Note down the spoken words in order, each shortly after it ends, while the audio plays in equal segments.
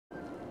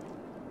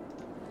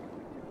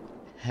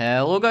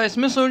Hello guys,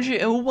 Mr.Orange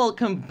and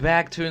welcome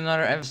back to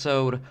another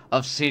episode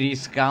of City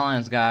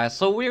Skylines, guys.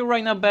 So we're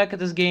right now back at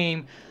this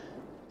game,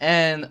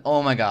 and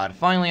oh my god,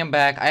 finally I'm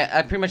back. I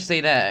pretty much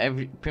say that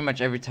pretty much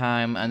every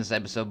time on this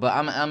episode, but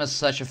I'm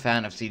such a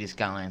fan of City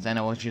Skylines, and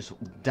I was just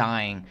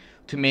dying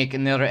to make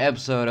another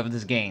episode of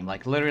this game.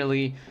 Like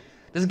literally,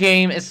 this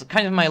game is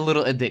kind of my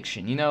little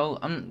addiction.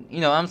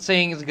 I'm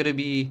saying it's gonna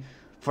be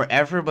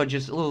forever, but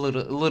just a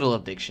little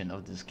addiction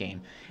of this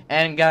game.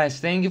 And guys,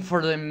 thank you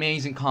for the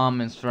amazing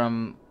comments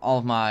from all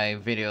of my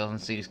videos on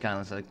City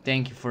Skylines. Like,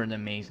 thank you for the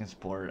amazing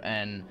support.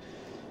 And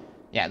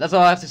yeah, that's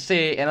all I have to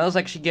say. And let's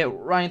actually get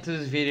right into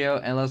this video.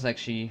 And let's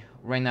actually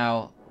right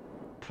now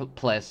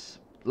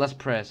let's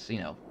press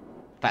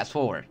fast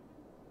forward.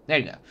 There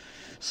you go.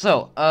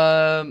 So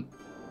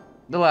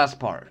the last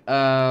part.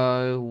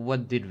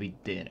 What did we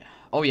did?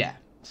 Oh yeah.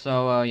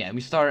 So yeah,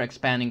 we started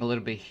expanding a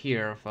little bit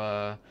here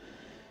of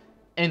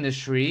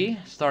industry.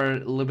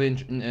 Started a little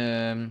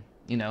bit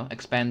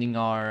expanding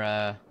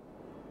our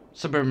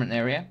suburban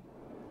area,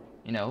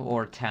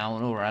 or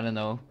town, or I don't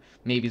know.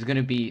 Maybe it's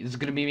gonna be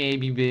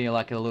maybe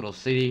like a little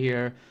city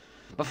here,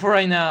 but for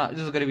right now, this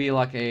is gonna be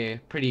like a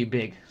pretty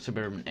big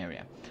suburban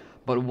area.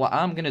 But what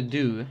I'm gonna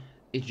do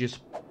is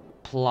just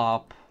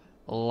plop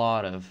a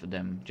lot of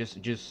them,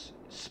 just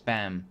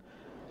spam,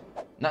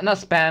 not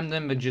spam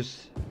them, but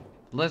just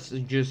let's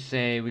just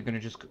say we're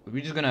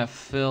just gonna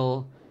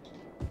fill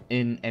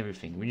in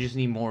everything. We just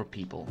need more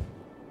people.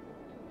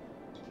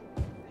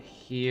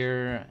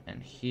 Here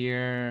and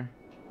here.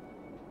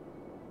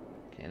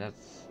 Okay,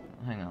 that's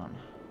hang on.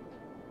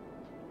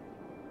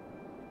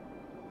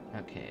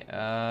 Okay,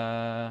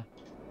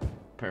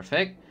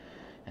 perfect.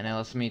 And now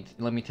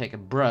let me take a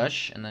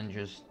brush and then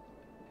just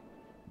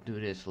do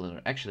this a little.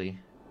 Actually,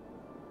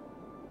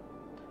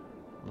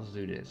 let's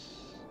do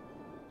this.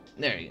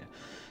 There you go.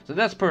 So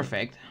that's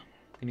perfect.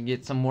 Gonna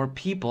get some more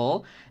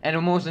people, and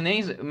the most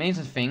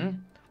amazing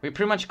thing, we're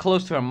pretty much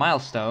close to our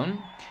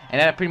milestone, and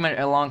that pretty much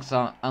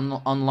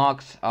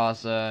unlocks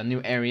us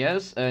new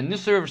areas, new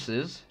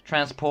services,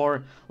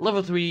 transport,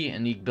 level 3,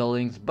 unique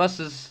buildings,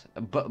 buses,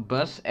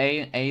 bus,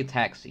 a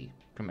taxi,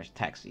 pretty much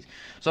taxis.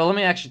 So let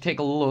me actually take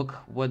a look.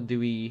 What do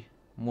we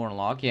more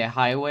unlock? Yeah,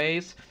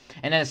 highways,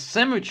 and then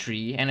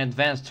cemetery and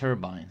advanced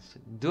turbines.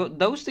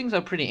 Those things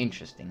are pretty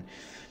interesting.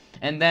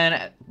 And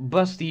then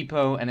bus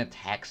depot and a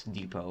tax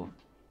depot.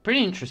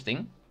 Pretty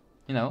interesting.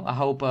 I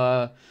hope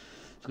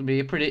it's gonna be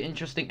a pretty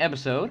interesting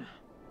episode.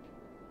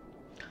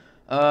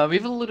 We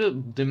have a little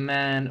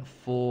demand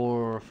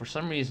for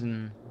some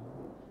reason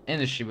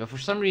industry, but for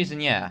some reason,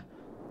 yeah.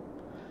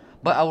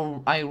 But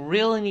I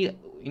really need,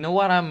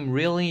 what I'm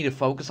really need to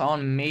focus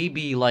on,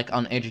 maybe like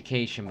on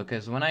education,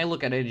 because when I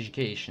look at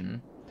education,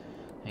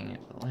 hang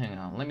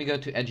on, let me go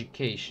to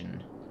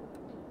education,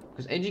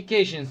 because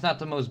education is not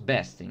the most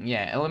best thing.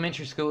 Yeah,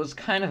 elementary school is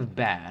kind of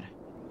bad.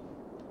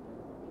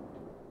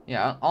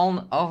 Yeah,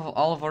 all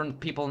of our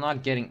people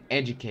not getting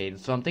educated,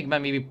 so I'm thinking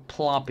about maybe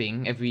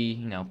plopping if we,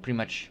 pretty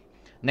much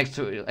next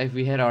to, if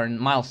we hit our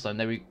milestone,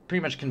 that we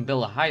pretty much can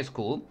build a high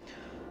school.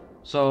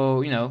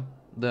 So,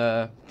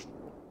 the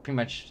pretty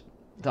much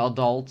the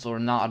adults or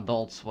not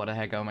adults, what the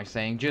heck am I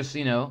saying? Just,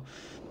 they can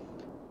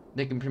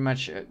pretty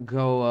much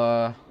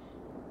go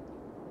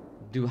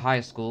do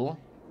high school.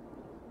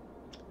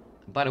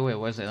 By the way,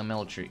 where's the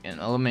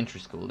elementary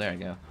school? There you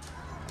go.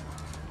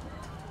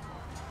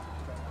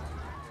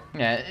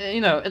 Yeah,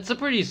 it's a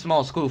pretty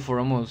small school for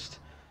almost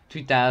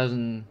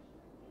 2,000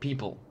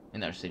 people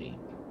in our city.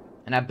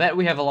 And I bet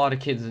we have a lot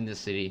of kids in this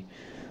city.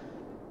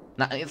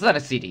 It's not a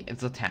city,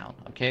 it's a town,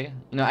 okay?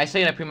 I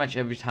say that pretty much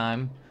every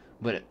time,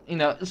 but,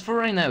 it's for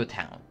right now a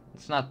town.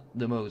 It's not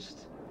the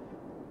most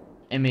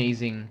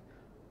amazing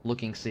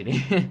looking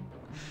city.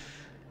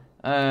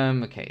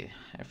 Okay,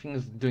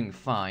 everything's doing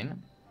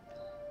fine.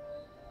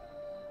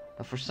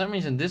 But for some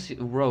reason, this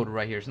road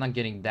right here is not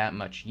getting that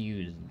much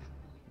used.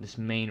 This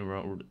main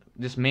road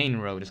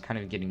is kind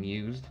of getting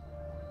used.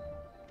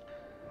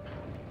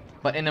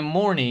 But in the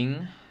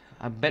morning,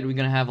 I bet we're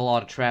gonna have a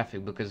lot of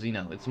traffic because,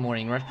 it's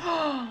morning rush.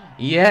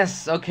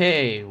 Yes,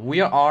 okay, we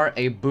are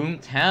a boom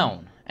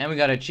town. And we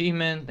got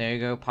achievement. There you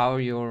go, power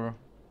your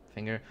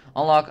finger.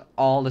 Unlock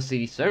all the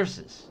city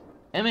services.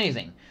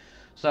 Amazing.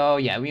 So,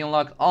 yeah, we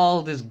unlock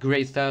all this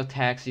great stuff.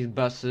 Taxis,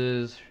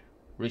 buses,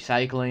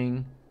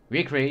 recycling,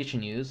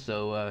 recreation use.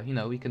 So,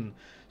 we can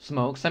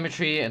smoke,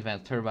 cemetery,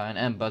 advanced turbine,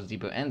 and bus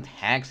depot, and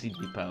taxi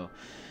depot.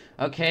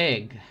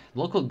 Okay,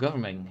 local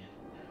government.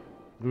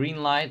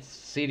 Green lights,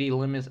 city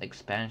limits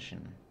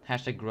expansion.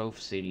 Hashtag growth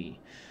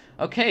city.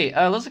 Okay,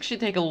 let's actually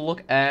take a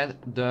look at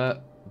the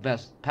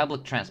best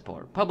public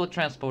transport. Public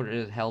transport,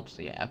 it helps,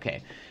 yeah,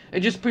 okay. It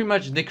just pretty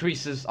much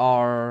decreases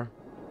our,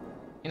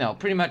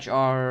 pretty much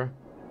our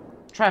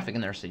traffic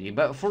in our city.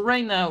 But for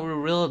right now, we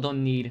really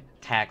don't need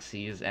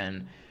taxis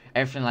and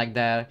everything like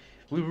that.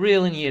 We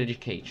really need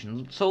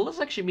education, so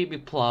let's actually maybe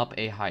plop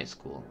a high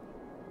school.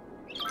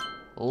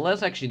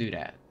 Let's actually do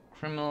that.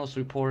 Criminals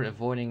report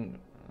avoiding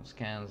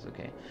scans,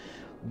 okay.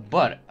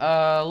 But,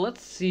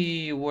 let's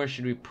see where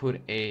should we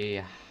put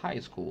a high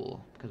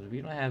school, because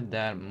we don't have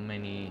that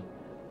many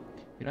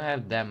We don't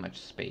have that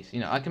much space. You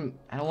know, I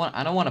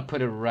don't want to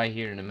put it right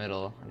here in the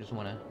middle. I just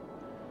want to.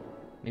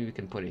 Maybe we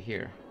can put it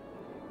here.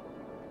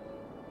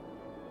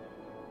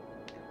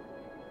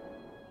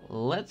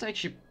 Let's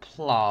actually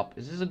plop.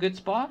 Is this a good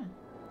spot?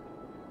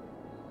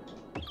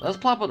 Let's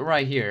plop it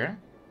right here.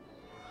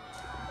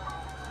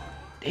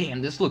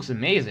 Damn, this looks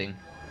amazing.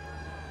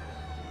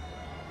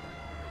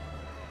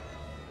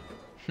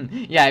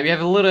 Yeah, we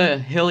have a little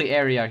hilly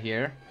area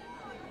here.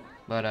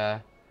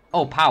 But,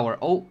 oh, power.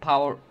 Oh,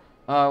 power.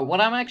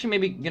 What I'm actually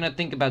maybe gonna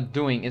think about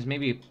doing is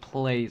maybe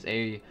place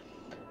a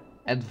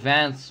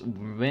advanced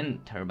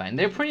wind turbine.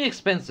 They're pretty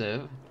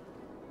expensive,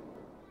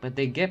 but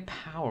they get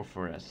power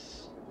for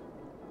us.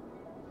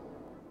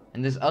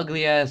 And this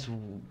ugly ass,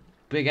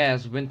 big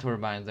ass wind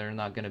turbines, they're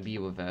not gonna be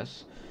with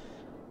us.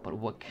 But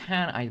what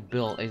can I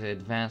build is an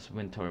advanced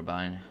wind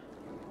turbine?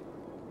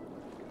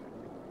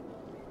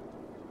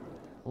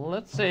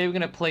 Let's say we're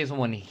gonna place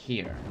one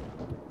here.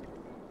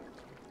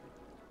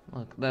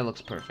 Look, that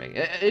looks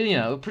perfect. You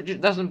know, it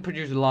doesn't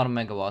produce a lot of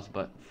megawatts,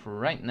 but for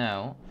right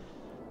now.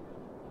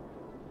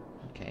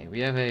 Okay,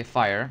 we have a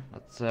fire.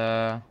 It's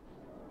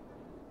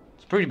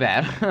pretty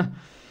bad.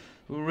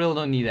 We really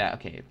don't need that.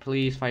 Okay,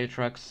 please, fire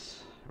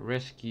trucks,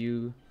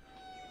 rescue.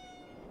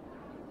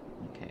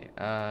 Okay,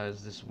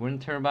 is this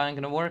wind turbine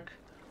gonna work?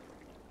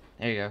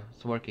 There you go,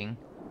 it's working.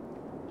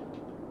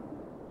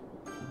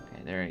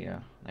 Okay, there you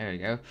go. There you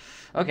go.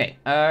 Okay,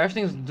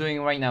 everything's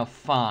doing right now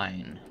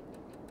fine.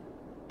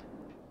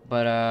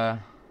 But,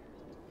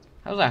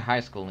 how's our high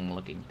schooling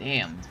looking?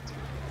 Damn.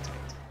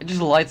 It just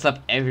lights up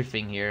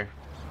everything here.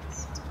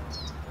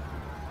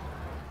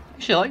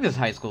 Actually, I like this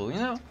high school, you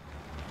know?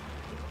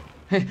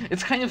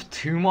 It's kind of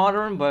too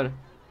modern, but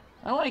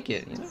I like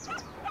it, you know?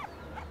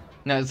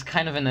 No, it's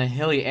kind of in a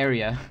hilly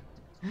area.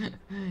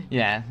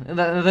 Yeah, it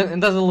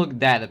doesn't look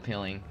that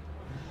appealing.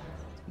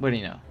 But,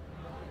 you know.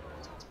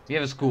 We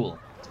have a school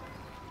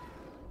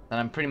that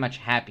I'm pretty much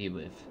happy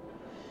with.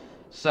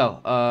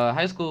 So,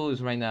 high school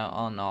is right now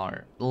on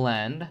our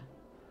land.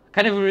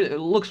 Kind of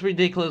looks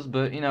ridiculous,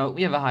 but, you know,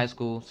 we have a high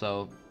school,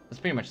 so it's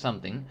pretty much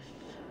something.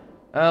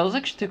 Let's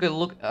actually take a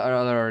look at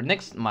our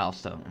next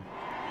milestone.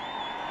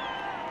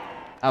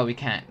 Oh, we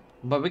can't.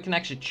 But we can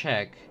actually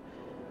check.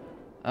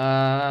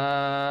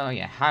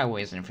 Yeah,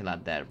 highways and everything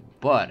like that.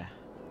 But,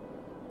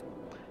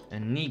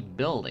 unique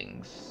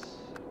buildings.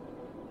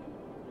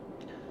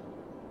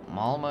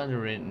 Mall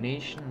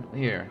modernization.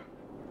 Here.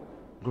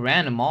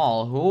 Grand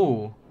Mall.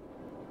 Ooh.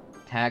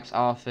 Tax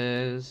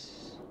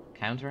office,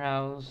 counter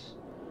house.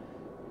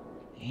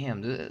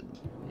 Damn,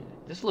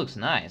 this looks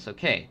nice.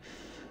 Okay,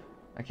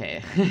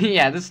 okay,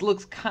 yeah, this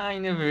looks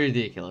kind of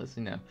ridiculous,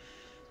 you know,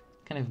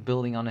 kind of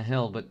building on a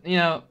hill. But you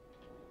know,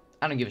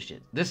 I don't give a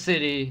shit. This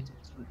city,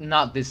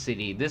 not this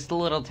city. This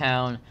little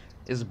town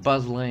is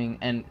bustling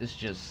and it's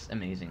just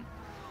amazing.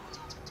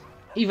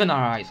 Even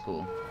our high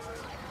school.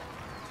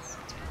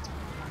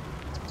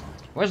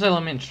 Where's the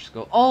elementary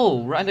school?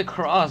 Oh, right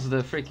across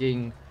the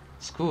freaking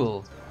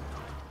school.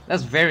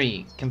 That's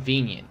very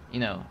convenient, you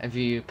know. If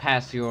you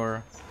pass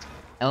your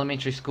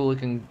elementary school, you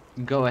can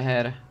go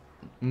ahead,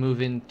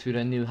 move into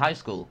the new high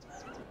school.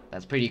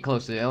 That's pretty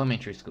close to the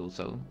elementary school,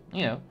 so,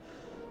 you know,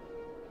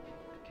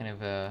 kind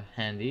of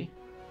handy.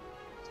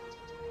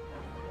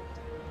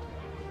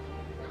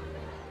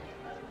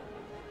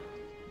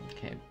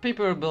 Okay,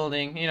 paper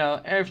building, you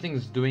know,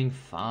 everything's doing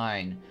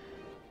fine.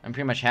 I'm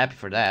pretty much happy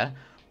for that.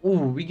 Ooh,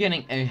 we're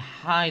getting a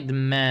high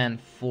demand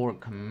for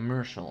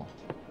commercial.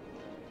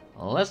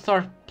 Let's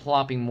start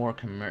plopping more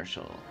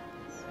commercial.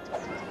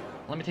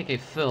 Let me take a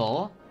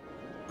fill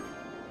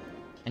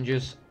and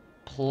just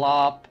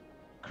plop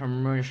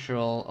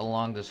commercial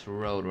along this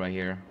road right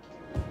here.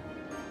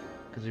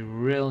 Because we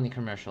really need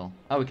commercial.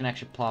 Oh, we can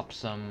actually plop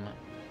some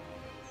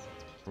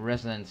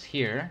residents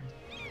here.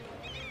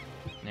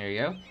 There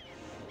you go.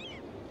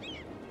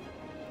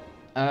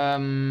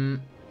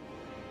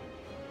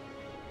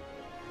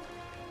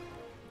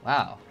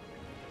 Wow.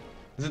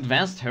 This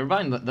advanced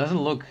turbine doesn't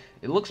look...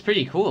 It looks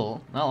pretty cool,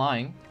 not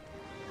lying.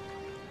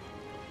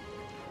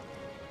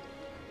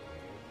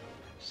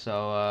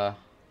 So,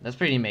 that's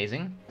pretty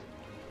amazing.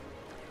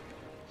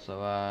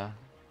 So,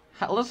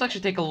 let's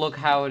actually take a look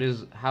how it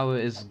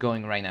is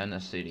going right now in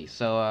the city.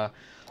 So,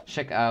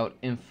 check out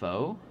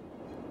info.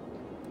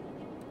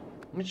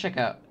 Let me check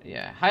out,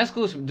 yeah, high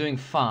school is doing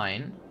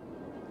fine.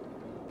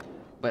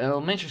 But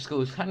elementary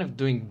school is kind of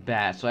doing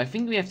bad, so I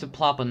think we have to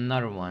plop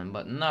another one,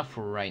 but not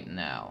for right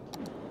now.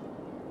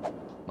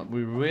 But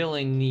we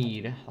really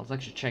need, let's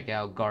actually check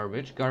out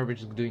garbage. Garbage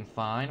is doing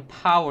fine.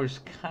 Power's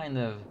kind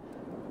of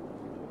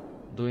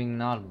doing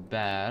not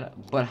bad.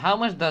 But how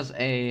much does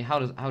a, how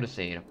to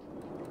say it?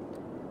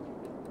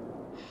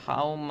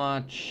 How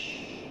much,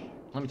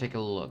 let me take a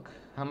look.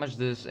 How much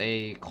does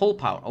a coal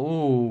power?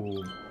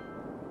 Oh.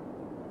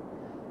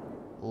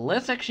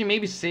 Let's actually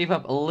maybe save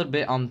up a little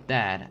bit on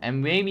that,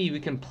 and maybe we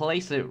can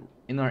place it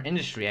in our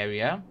industry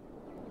area,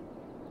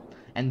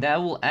 and that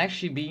will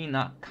actually be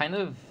not kind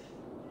of,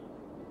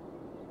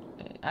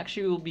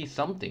 actually will be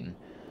something.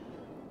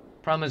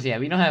 Problem is, yeah,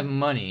 we don't have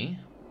money,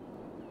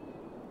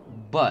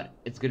 but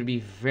it's gonna be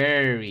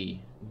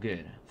very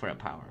good for a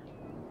power.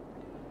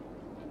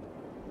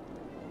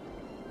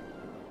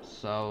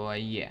 So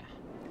yeah.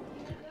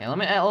 Okay,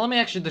 let me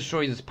actually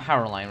destroy this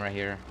power line right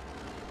here.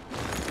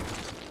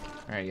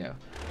 There you go.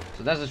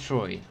 So that's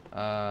destroyed.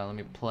 Let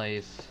me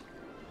place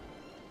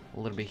a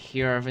little bit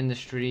here of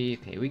industry.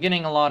 Okay, we're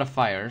getting a lot of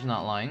fires,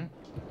 not lying.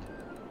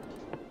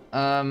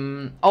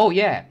 Oh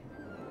yeah,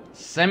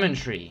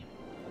 cemetery.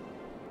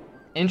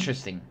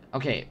 Interesting.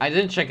 Okay, I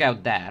didn't check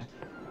out that,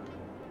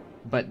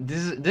 but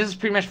this is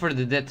pretty much for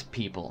the dead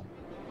people.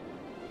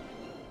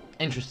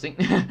 Interesting.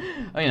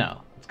 You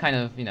know, it's kind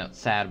of, you know,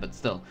 sad, but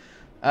still.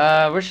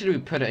 Where should we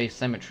put a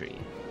cemetery?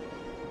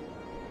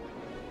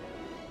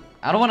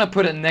 I don't want to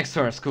put it next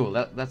to our school.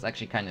 That's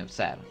actually kind of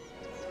sad.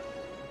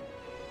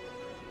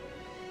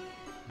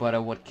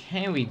 But what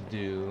can we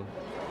do?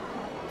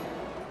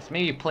 Let's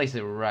maybe place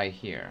it right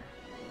here.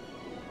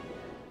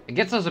 It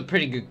gets us a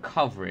pretty good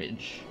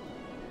coverage.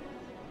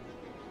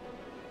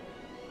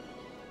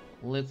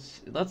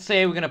 Let's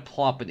say we're gonna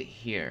plop it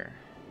here.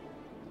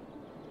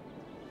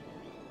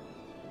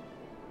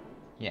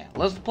 Yeah,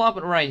 let's plop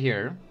it right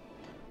here.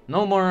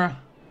 No more.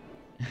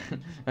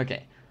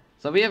 Okay,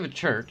 so we have a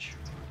church.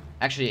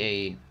 Actually,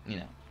 a, you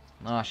know,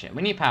 oh shit,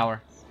 we need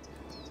power.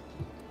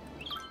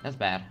 That's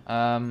bad.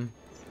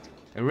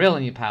 We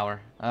really need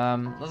power.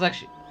 Let's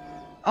actually.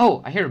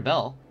 Oh, I hear a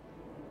bell.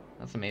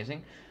 That's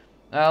amazing.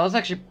 Let's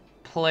actually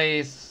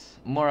place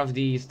more of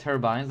these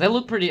turbines. They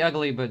look pretty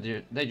ugly, but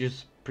they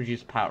just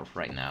produce power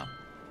right now.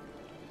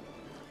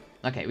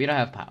 Okay, we don't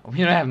have power. We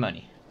don't have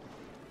money.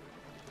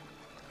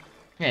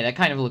 Okay, that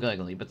kind of look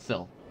ugly, but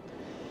still.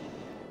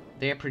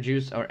 They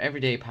produce our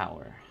everyday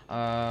power.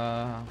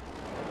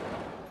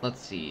 Let's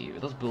see.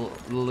 Let's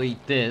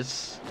delete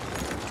this.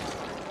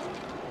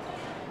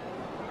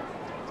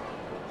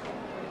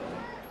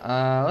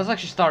 Let's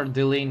actually start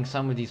deleting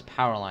some of these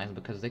power lines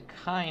because they're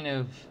kind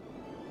of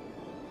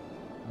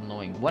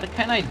annoying. What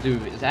can I do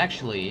is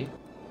actually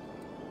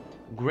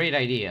great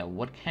idea.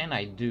 What can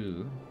I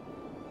do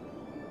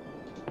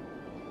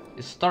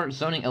is start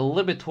zoning a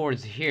little bit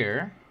towards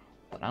here,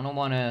 but I don't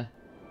want to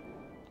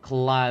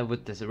collide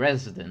with this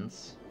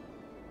residence.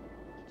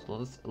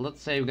 So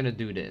let's say we're gonna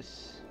do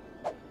this.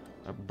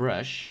 A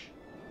brush.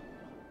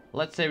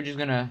 Let's say we're just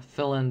gonna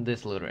fill in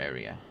this little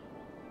area.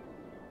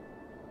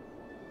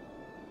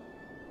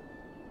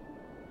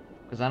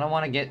 Because I don't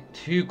want to get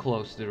too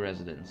close to the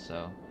residence,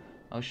 so...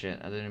 Oh shit,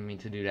 I didn't mean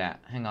to do that.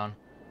 Hang on.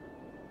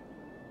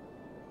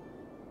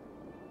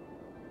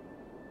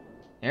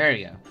 There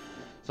you go.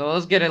 So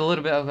let's get a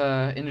little bit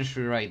of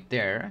industry right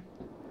there.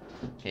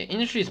 Okay,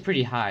 industry is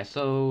pretty high,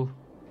 so...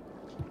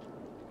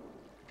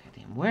 God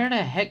damn, where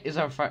the heck is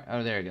our fire...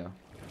 Oh, there you go.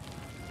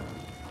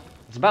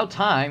 It's about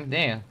time.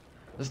 Damn.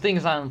 This thing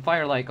is on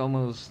fire like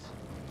almost...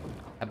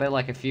 I bet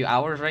like a few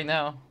hours right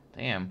now.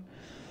 Damn.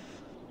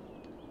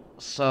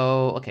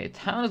 So, okay,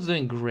 town is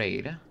doing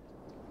great.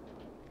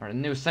 Our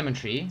new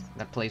cemetery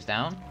that plays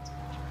down.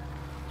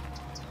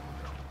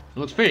 It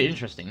looks pretty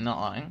interesting, not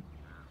lying.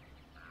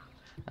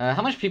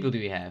 How much people do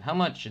we have? How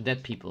much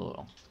dead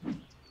people?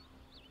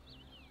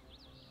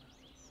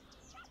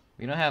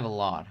 We don't have a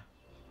lot.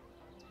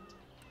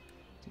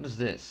 What is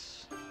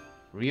this?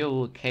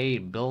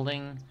 Relocate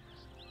building?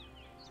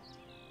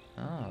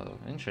 Oh,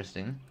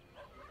 interesting.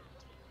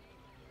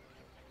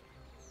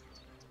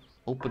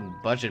 Open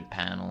budget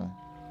panel.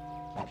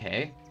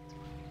 Okay.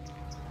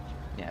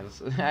 Yeah,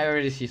 I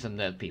already see some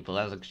dead people.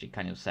 That's actually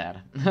kind of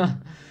sad.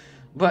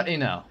 But you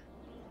know,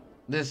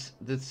 this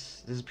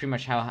is pretty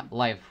much how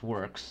life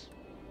works.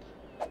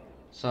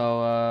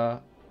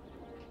 So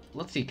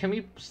let's see. Can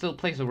we still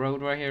place a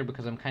road right here?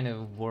 Because I'm kind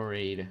of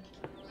worried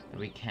that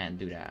we can't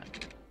do that.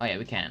 Oh yeah,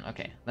 we can.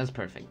 Okay, that's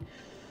perfect.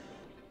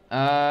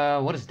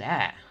 What is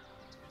that?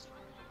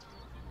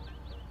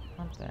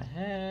 What the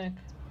heck?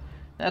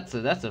 That's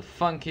a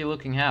funky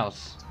looking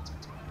house.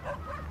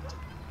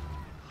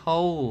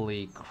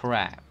 Holy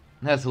crap.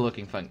 That's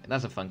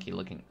a funky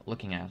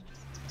looking house.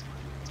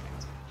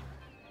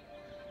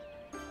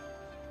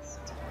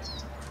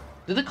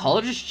 Did the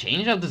colleges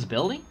change of this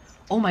building?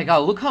 Oh my god,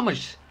 look how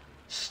much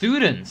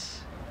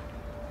students.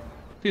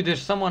 Dude,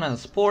 there's someone on a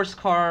sports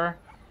car.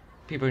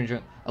 People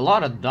enjoying a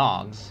lot of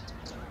dogs.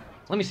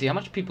 Let me see, how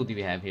much people do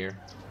we have here?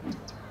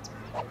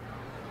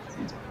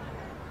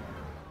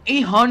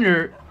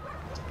 800.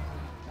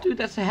 Dude,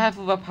 that's half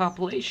of our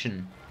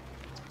population.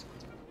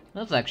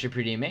 That's actually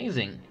pretty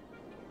amazing.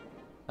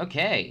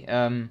 Okay,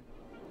 okay,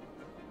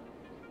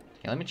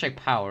 let me check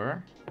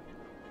power.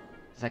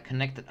 Is that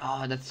connected?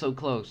 Oh, that's so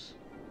close.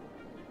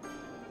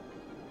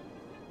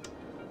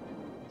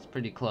 It's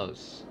pretty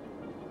close.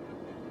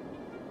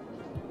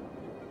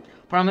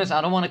 Problem is,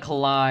 I don't want to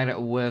collide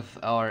with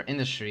our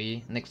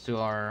industry next to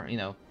our, you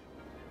know,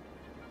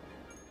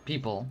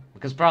 people.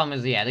 Because problem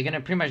is, yeah, they're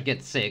gonna pretty much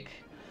get sick.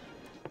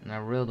 And I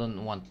really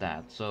don't want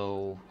that,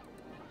 so...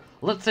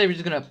 Let's say we're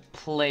just gonna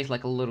place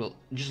like a little,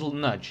 just a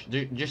nudge,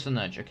 just a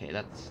nudge. Okay,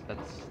 that's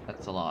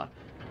a lot.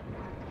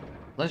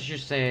 Let's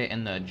just say a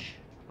nudge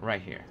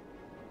right here.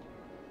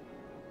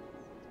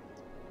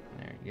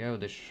 There you go.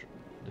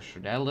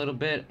 Destroy that a little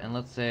bit, and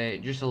let's say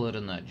just a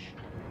little nudge.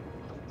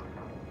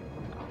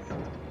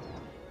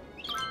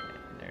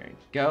 There you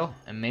go.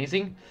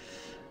 Amazing.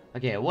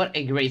 Okay, what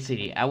a great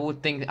city. I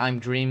would think I'm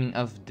dreaming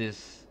of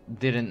this.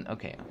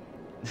 Okay.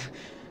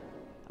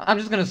 I'm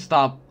just gonna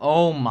stop.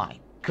 Oh my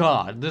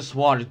god, this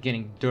water's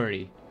getting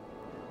dirty.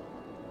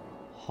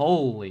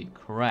 Holy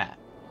crap.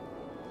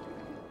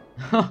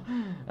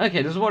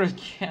 Okay, this water's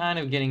kind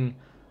of getting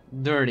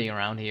dirty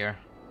around here.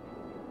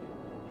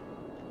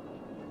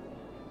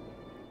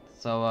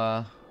 So,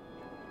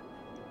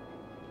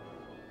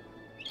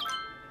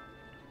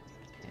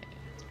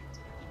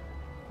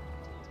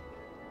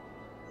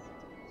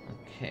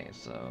 okay,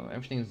 so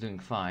everything's doing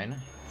fine.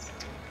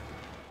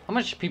 How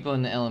much people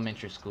in the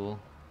elementary school?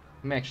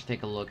 Let me actually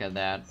take a look at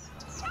that.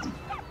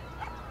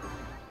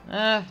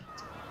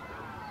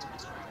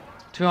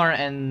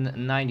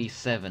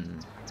 297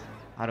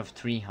 out of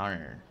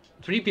 300.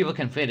 3 people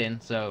can fit in,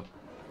 so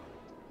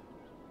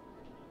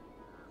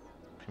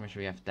pretty much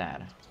we have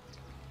that.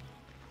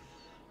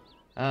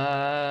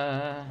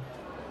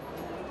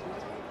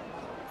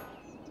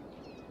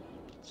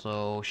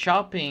 So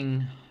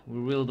shopping, we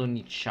really don't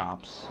need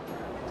shops.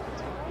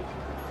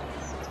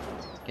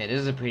 Okay,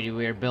 this is a pretty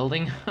weird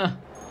building.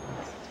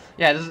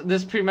 Yeah,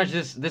 this pretty much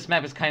this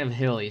map is kind of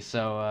hilly,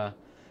 so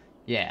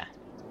yeah,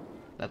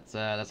 that's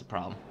a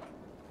problem.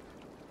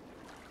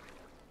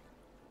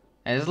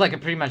 And this is like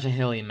pretty much a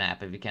hilly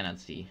map if you cannot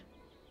see.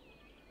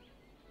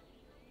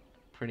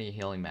 Pretty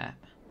hilly map.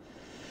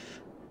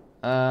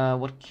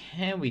 What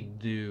can we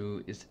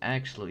do is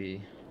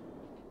actually,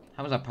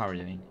 how is our power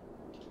doing?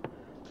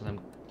 Because I'm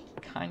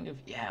kind of,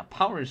 yeah,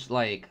 power is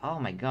like, oh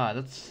my god,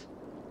 that's,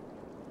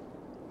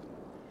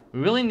 we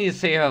really need to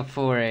save up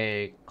for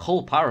a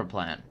coal power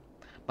plant.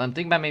 But I'm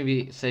thinking about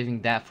maybe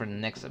saving that for the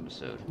next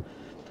episode.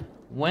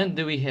 When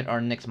do we hit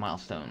our next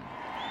milestone?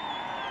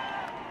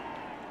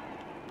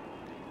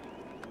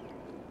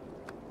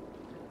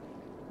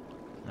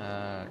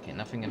 Okay,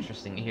 nothing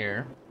interesting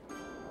here.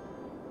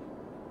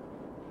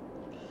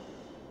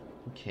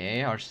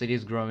 Okay, our city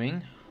is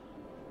growing.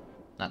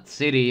 Not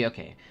city,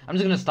 okay. I'm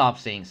just gonna stop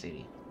saying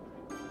city.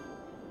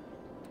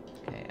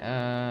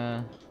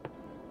 Okay,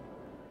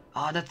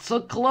 oh, that's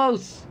so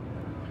close!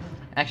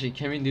 Actually,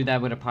 can we do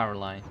that with a power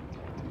line?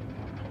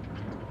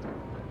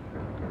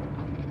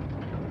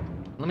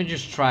 Let me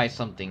just try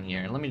something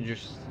here. Let me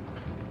just...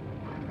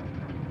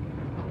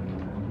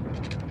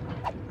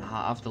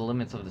 off the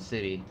limits of the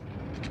city.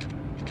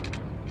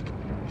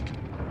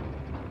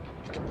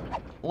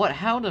 What?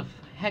 How the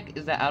heck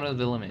is that out of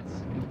the limits?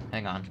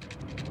 Hang on.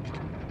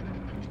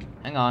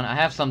 Hang on, I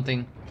have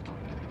something.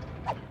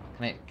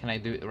 Can I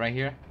do it right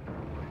here?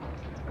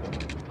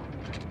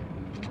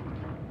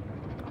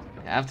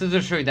 I have to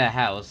destroy that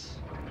house.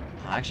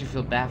 I actually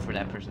feel bad for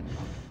that person.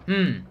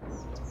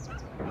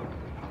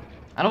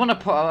 I don't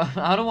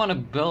want to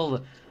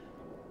build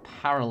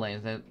power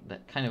lines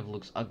that kind of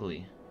looks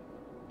ugly.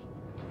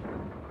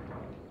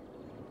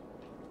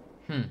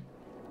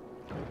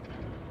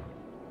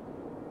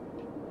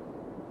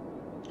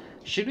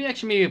 Should we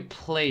actually maybe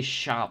play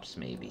shops,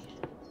 maybe?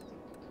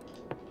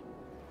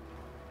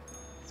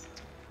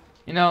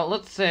 You know,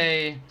 let's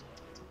say...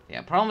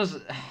 Yeah, problem is...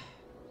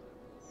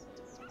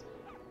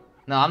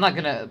 No, I'm not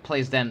gonna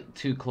place them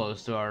too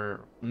close to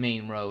our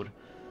main road.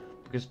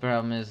 Because the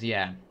problem is,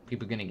 yeah,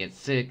 people are gonna get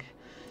sick.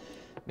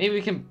 Maybe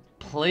we can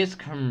place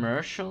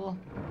commercial?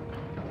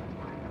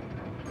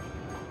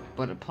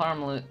 But the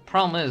problem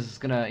is, it's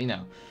gonna, you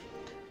know,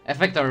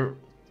 affect our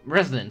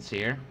residents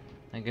here.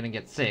 They're gonna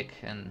get sick,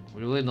 and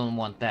we really don't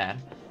want that.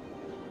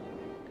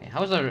 Okay,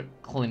 how's our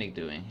clinic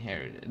doing?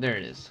 Here, there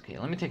it is. Okay,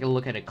 let me take a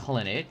look at a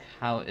clinic.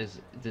 How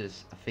is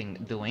this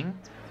thing doing?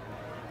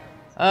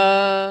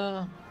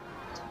 Oh,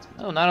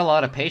 not a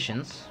lot of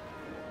patients.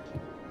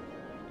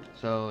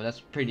 So that's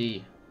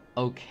pretty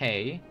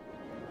okay.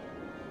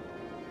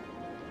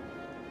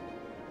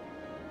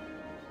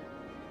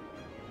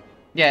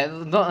 Yeah,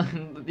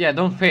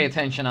 don't pay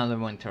attention on the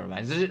wind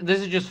turbines. This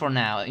is just for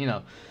now, you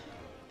know.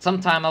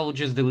 Sometime I will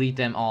just delete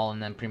them all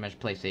and then pretty much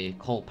place a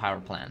coal power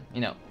plant. You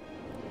know,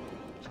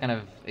 it's kind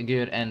of a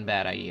good and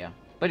bad idea.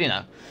 But you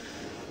know,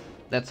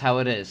 that's how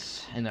it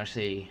is in our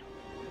city.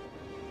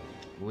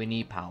 We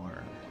need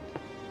power.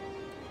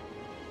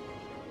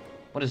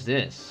 What is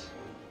this?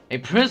 A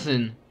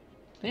prison?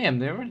 Damn,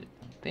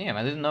 damn,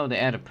 I didn't know they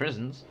added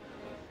prisons.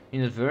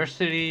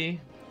 University.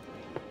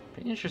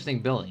 Pretty interesting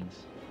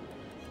buildings.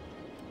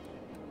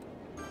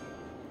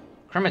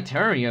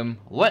 Crematorium?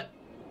 What?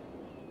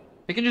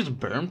 We can just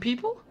burn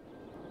people?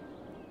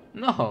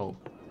 No.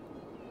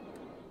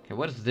 Okay,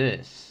 what is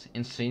this?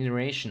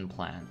 Incineration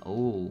plant.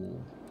 Oh,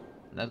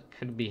 that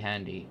could be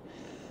handy.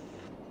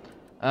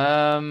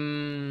 Let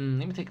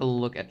me take a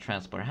look at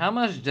transport. How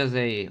much does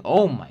a...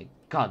 Oh my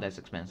god, that's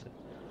expensive.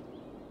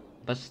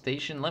 Bus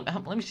station.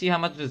 Let me see how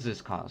much does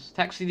this cost.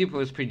 Taxi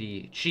depot is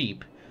pretty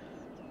cheap.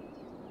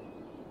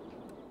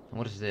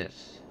 What is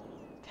this?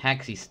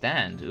 Taxi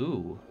stand.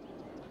 Ooh.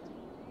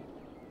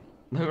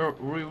 We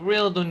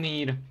really don't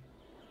need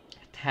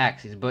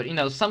taxis, but you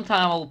know,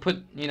 sometime I'll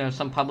put, you know,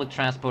 some public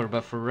transport,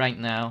 but for right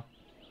now,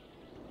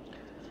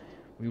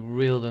 we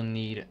really don't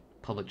need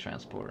public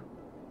transport.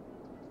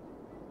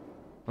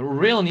 What we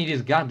really need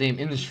is goddamn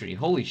industry.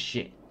 Holy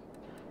shit.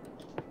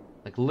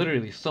 Like,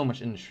 literally so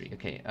much industry.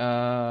 Okay,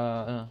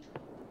 can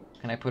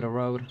I put a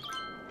road?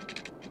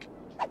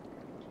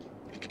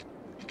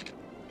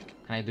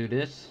 Can I do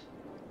this?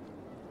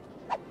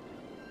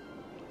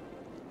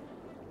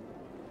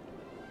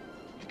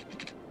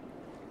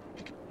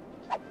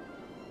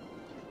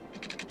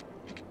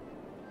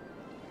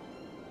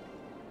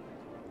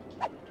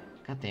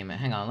 God damn it,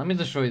 hang on, let me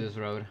destroy this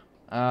road.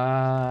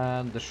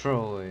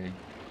 Destroy.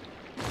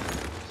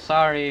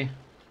 Sorry,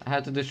 I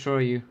had to destroy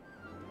you.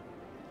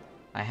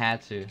 I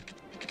had to.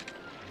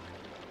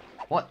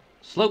 What?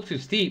 Slope too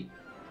steep.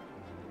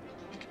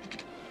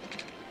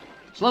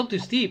 Slope too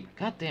steep,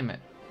 god damn it.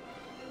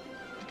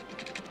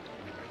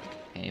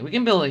 Okay, we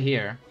can build it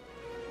here.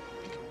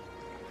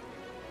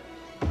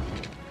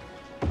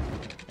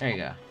 There you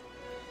go.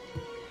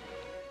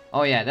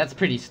 Oh yeah, that's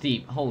pretty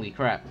steep, holy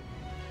crap.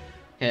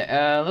 Okay,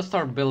 let's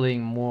start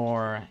building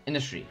more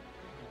industry.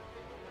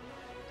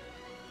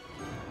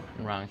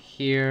 Around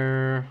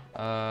here,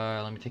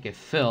 let me take a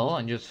fill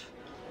and just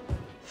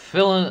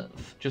fill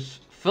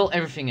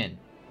everything in.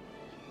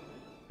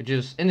 Which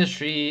is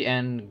industry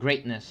and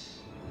greatness.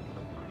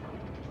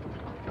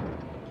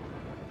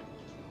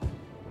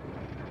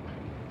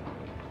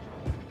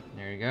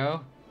 There you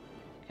go.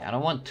 Okay, I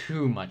don't want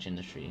too much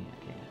industry.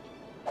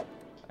 Okay.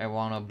 I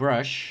want a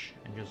brush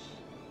and just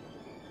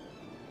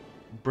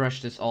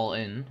brush this all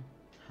in.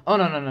 Oh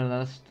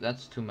no,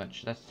 that's too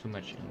much. That's too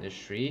much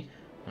industry.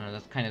 No,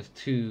 that's kind of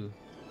too.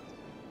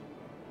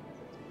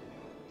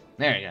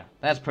 There you go.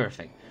 That's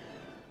perfect.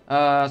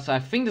 So I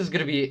think this is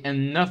gonna be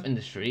enough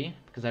industry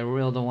because I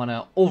really don't want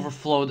to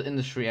overflow the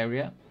industry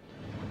area.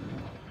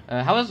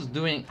 How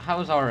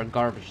is our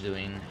garbage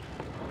doing?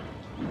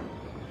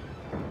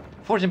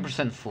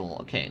 14% full.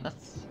 Okay,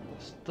 that's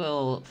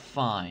still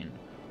fine.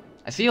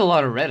 I see a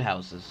lot of red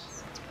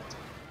houses.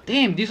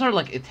 Damn, these are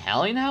like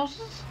Italian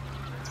houses?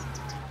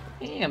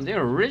 Damn,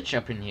 they're rich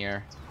up in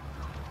here.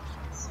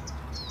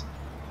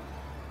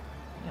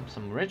 Damn,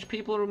 some rich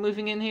people are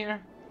moving in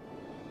here.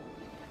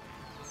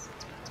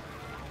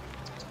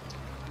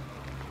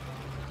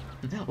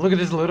 Look at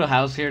this little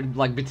house here,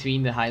 like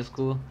between the high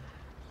school.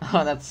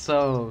 Oh, that's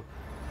so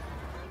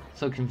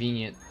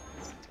convenient.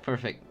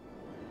 Perfect.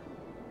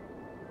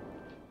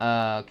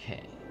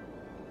 Okay.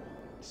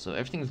 So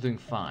everything's doing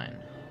fine.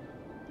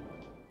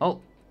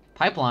 Oh,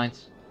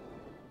 pipelines.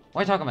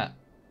 What are you talking about?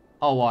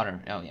 Oh,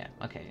 water. Oh, yeah.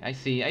 Okay, I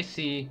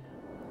see.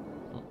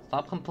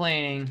 Stop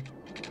complaining.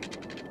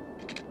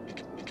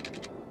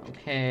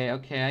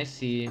 Okay, I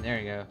see. There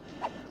you go.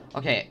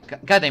 Okay,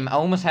 goddamn, I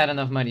almost had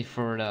enough money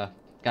for the...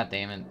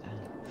 Goddamn it.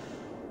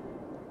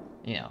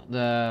 You know,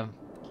 the...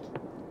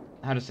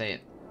 How to say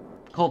it?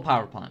 Coal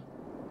power plant.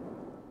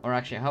 Or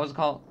actually, how is it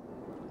called?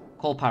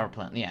 Coal power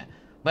plant, yeah.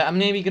 But I'm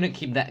maybe gonna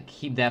keep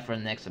that for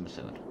the next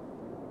episode.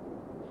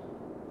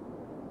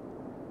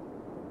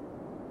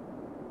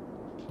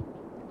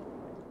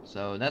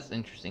 So that's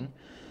interesting.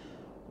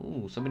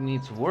 Ooh, somebody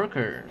needs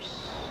workers.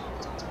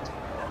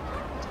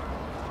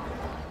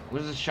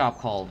 What is this shop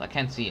called? I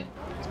can't see it.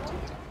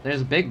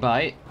 There's a Big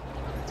Bite.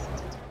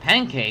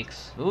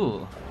 Pancakes?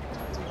 Ooh.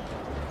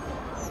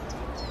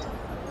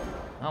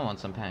 I want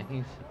some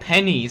pancakes.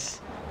 Pennies?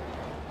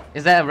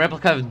 Is that a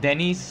replica of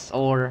Denny's?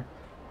 Or...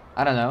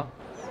 I don't know.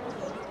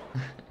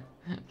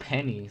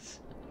 Pennies.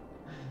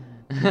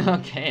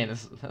 Okay,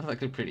 that's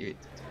actually pretty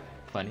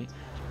funny.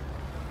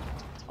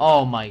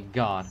 Oh my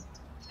god.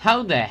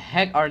 How the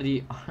heck are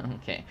the...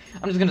 Okay,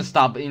 I'm just gonna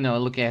stop, you know,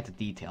 looking at the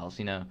details,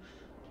 you know.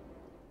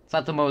 It's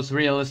not the most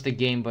realistic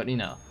game, but, you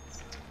know.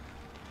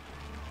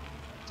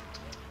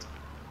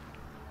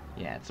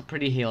 Yeah, it's a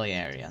pretty hilly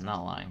area,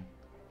 not lying.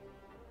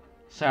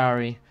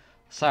 Sorry,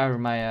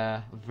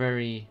 my,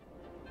 very...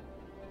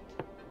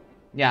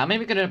 Yeah, I'm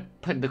maybe gonna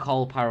put the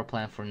coal power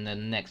plant for the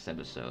next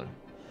episode.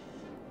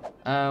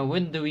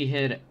 When do we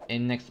hit a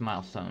next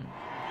milestone?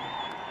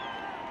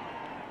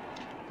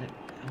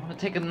 I want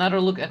to take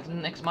another look at the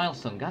next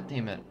milestone. God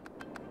damn it.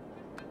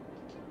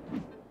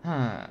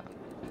 Huh.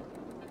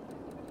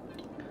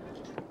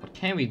 What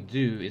can we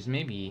do is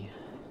maybe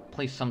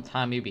place some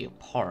time, maybe a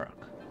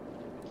park.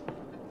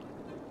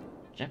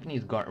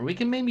 Japanese garden. We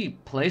can maybe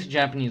place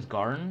Japanese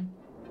garden.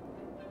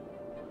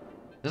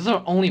 This is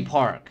our only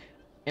park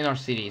in our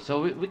city,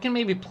 so we can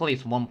maybe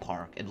place one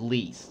park at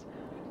least.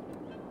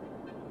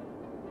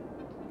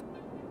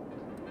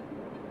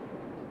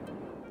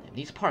 And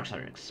these parks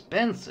are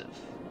expensive.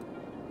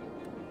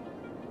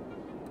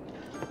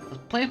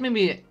 Let's place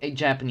maybe a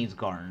Japanese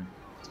garden.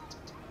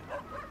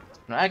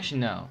 No,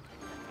 actually no.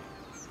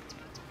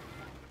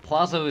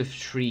 Plaza with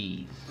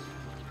trees.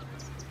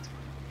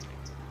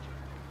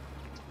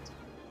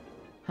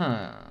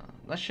 Huh.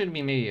 That should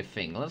be maybe a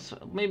thing. Let's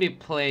maybe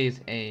place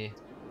a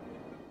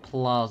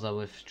plaza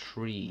with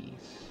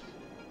trees.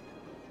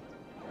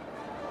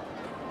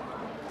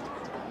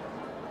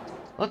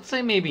 Let's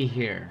say maybe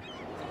here.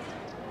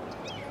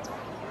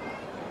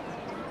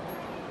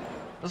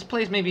 This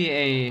place may be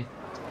a...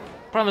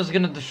 Probably is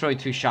gonna destroy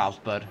 2 shops,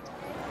 but...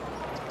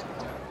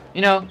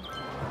 You know,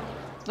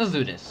 let's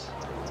do this.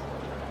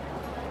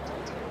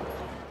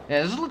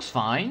 Yeah, this looks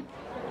fine.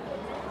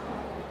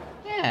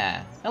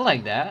 Yeah, I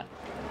like that.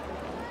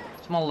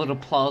 Small little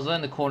plaza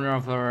in the corner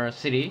of our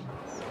city.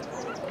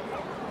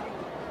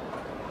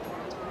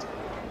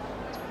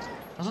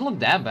 Doesn't look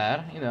that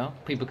bad, you know.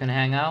 People can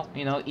hang out,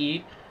 you know,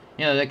 eat.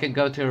 You know, they could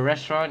go to a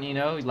restaurant, you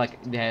know,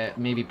 like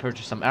maybe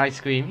purchase some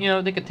ice cream. You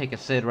know, they could take a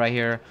sit right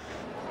here.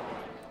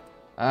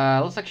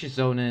 Let's actually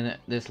zone in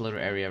this little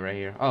area right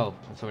here. Oh,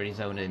 it's already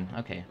zoned in.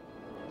 Okay.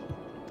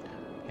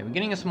 Okay, we're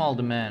getting a small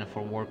demand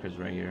for workers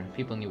right here.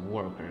 People need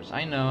workers.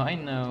 I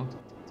know.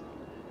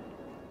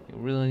 You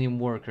really need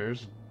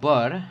workers,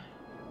 but...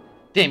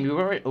 Damn, we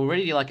were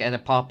already like at a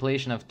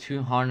population of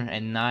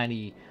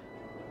 295...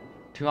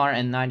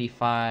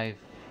 295...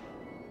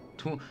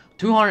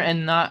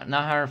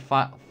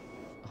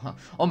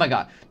 Oh my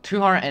god,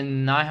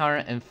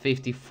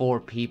 954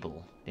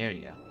 people. There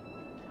you go.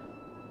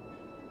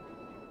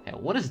 Yeah,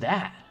 what is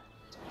that?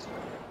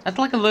 That's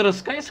like a little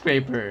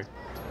skyscraper.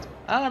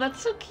 Oh,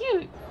 that's so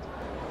cute.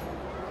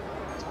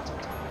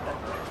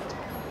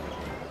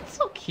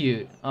 So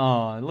cute.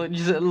 Oh,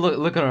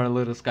 look at our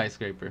little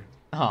skyscraper.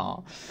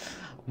 Oh,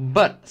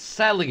 but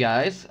sadly,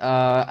 guys,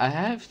 I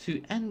have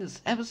to end this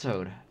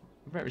episode.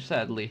 Very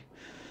sadly,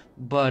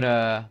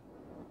 but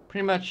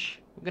pretty much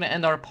we're gonna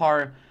end our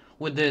part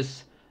with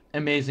this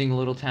amazing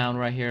little town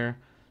right here.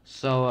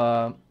 So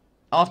all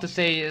I have to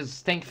say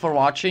is thank you for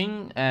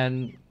watching,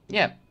 and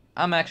yeah,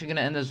 I'm actually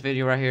gonna end this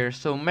video right here.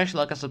 So make sure to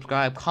like and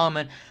subscribe,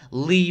 comment,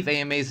 leave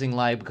an amazing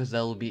like, because that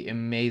will be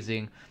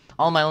amazing.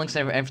 All my links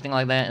and everything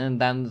like that and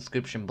down in the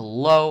description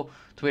below.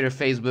 Twitter,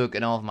 Facebook,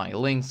 and all of my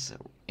links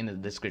in the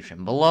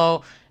description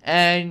below.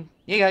 And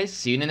yeah, guys,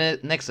 see you in the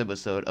next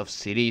episode of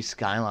City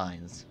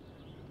Skylines.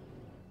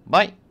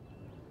 Bye.